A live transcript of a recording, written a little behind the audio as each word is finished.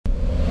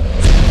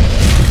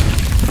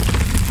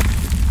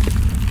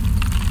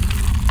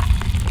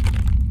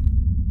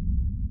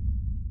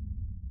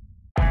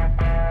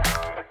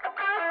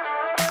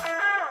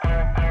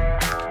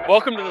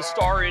Welcome to the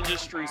Star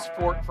Industries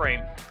fork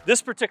frame.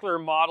 This particular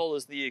model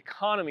is the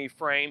economy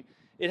frame.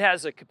 It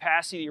has a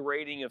capacity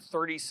rating of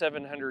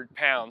 3,700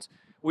 pounds.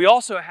 We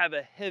also have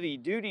a heavy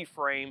duty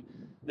frame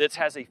that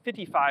has a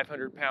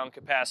 5,500 pound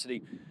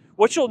capacity.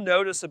 What you'll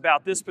notice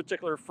about this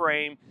particular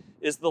frame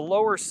is the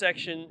lower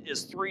section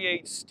is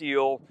 3/8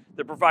 steel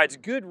that provides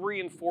good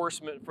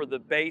reinforcement for the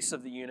base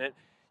of the unit.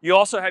 You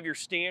also have your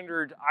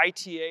standard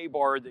ITA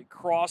bar that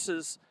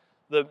crosses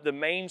the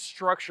main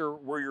structure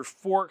where your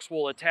forks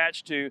will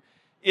attach to.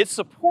 It's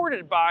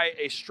supported by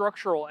a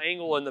structural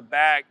angle in the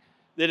back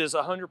that is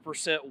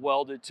 100%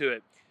 welded to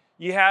it.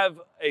 You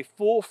have a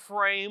full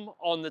frame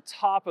on the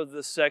top of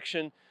this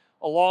section,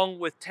 along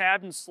with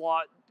tab and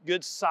slot,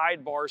 good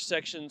sidebar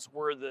sections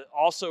where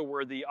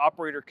the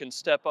operator can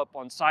step up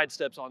on side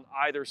steps on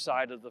either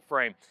side of the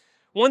frame.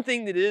 One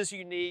thing that is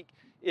unique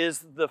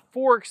is the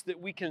forks that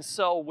we can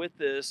sell with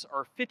this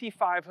are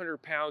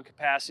 5,500 pound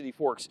capacity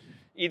forks,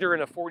 either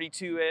in a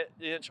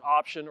 42-inch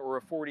option or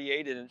a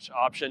 48-inch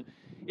option.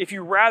 If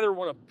you rather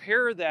want to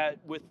pair that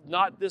with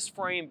not this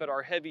frame but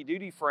our heavy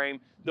duty frame,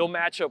 they'll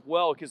match up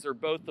well because they're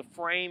both the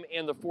frame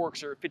and the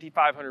forks are at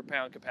 5,500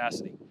 pound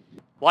capacity.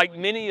 Like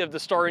many of the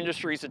Star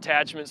Industries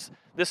attachments,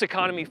 this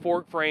economy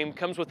fork frame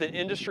comes with an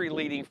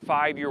industry-leading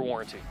 5-year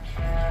warranty.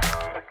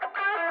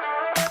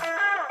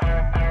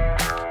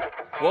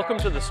 Welcome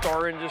to the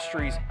Star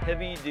Industries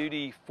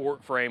heavy-duty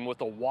fork frame with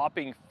a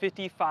whopping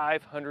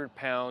 5,500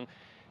 pound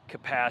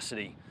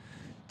capacity.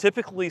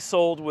 Typically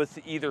sold with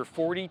either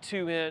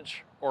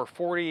 42-inch or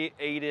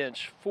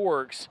 48-inch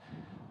forks,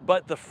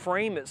 but the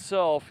frame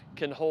itself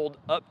can hold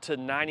up to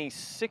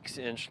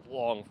 96-inch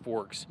long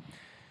forks.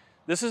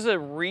 This is a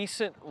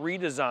recent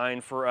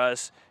redesign for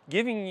us,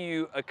 giving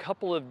you a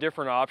couple of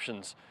different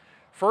options.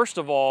 First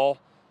of all,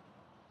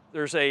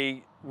 there's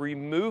a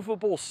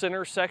removable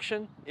center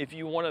section if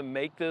you want to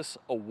make this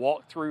a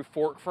walk-through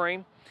fork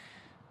frame.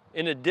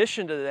 In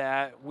addition to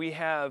that, we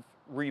have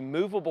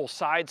removable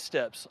side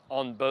steps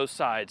on both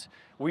sides.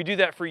 We do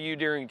that for you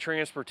during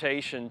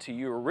transportation to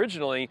you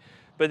originally,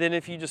 but then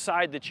if you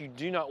decide that you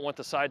do not want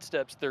the side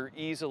steps, they're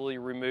easily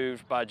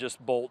removed by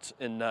just bolts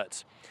and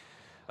nuts.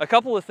 A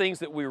couple of things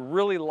that we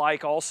really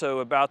like also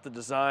about the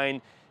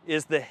design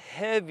is the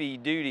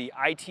heavy-duty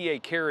ITA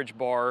carriage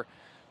bar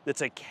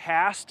that's a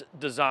cast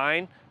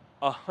design,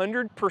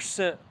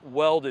 100%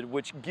 welded,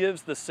 which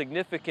gives the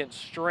significant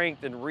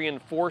strength and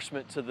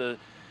reinforcement to the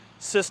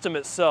system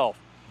itself.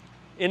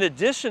 In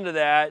addition to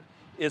that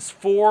is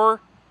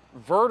 4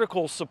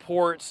 vertical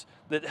supports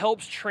that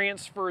helps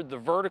transfer the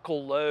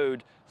vertical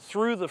load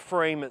through the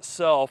frame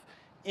itself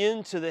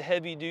into the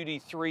heavy-duty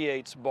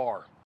 3/8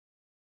 bar.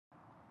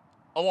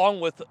 Along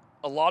with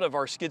a lot of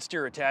our skid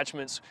steer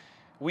attachments,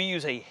 we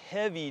use a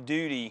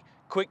heavy-duty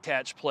quick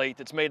attach plate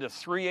that's made of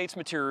 3/8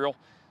 material,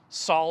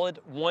 solid,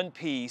 one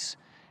piece,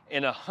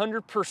 and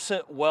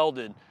 100%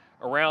 welded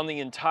around the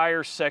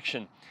entire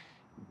section,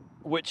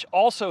 which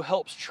also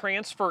helps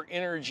transfer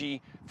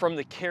energy from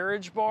the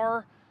carriage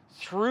bar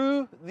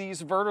through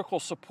these vertical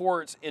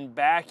supports and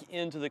back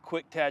into the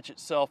quick attach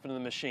itself into the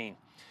machine.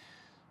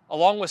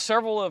 Along with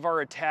several of our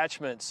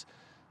attachments,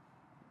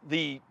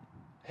 the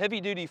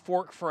heavy-duty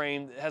fork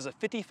frame that has a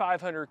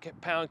 5,500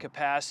 pound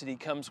capacity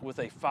comes with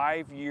a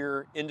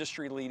 5-year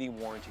industry-leading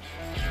warranty.